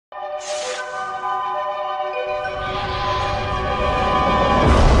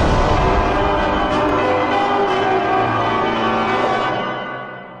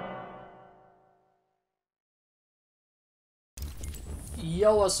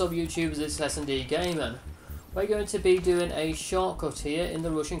Yo, what's up YouTubers, it's S&D Gaming. We're going to be doing a shortcut here in the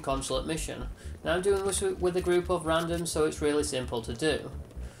Russian Consulate mission. Now I'm doing this with a group of randoms, so it's really simple to do.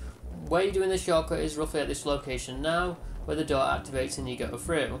 Where you're doing the shortcut is roughly at this location now, where the door activates and you go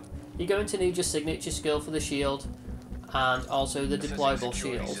through. You're going to need your signature skill for the shield, and also the deployable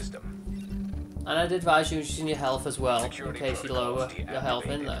shield. And I'd advise you using your health as well, in case you lower your health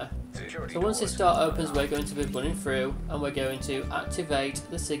in there. So once this door opens, we're going to be running through, and we're going to activate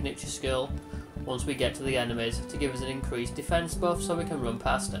the signature skill once we get to the enemies to give us an increased defense buff so we can run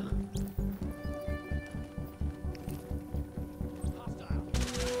past them.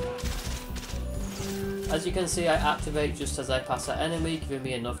 As you can see, I activate just as I pass that enemy, giving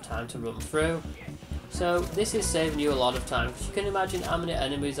me enough time to run through. So this is saving you a lot of time, because you can imagine how many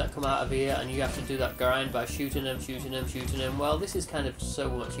enemies that come out of here and you have to do that grind by shooting them. Well, this is kind of so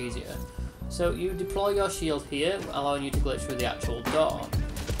much easier. So you deploy your shield here, allowing you to glitch through the actual door.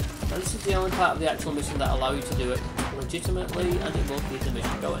 Now this is the only part of the actual mission that allows you to do it legitimately, and it will keep the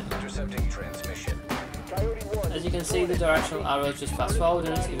mission going. Intercepting transmission. As you can see, the directional arrows just fast forward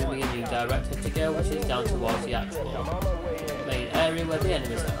and it's giving me a new directive to go, which is down towards the actual main area where the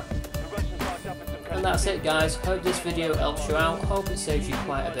enemies are. And that's it guys, hope this video helps you out, hope it saves you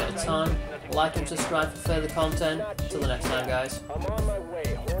quite a bit of time. Like and subscribe for further content. Till the next time guys.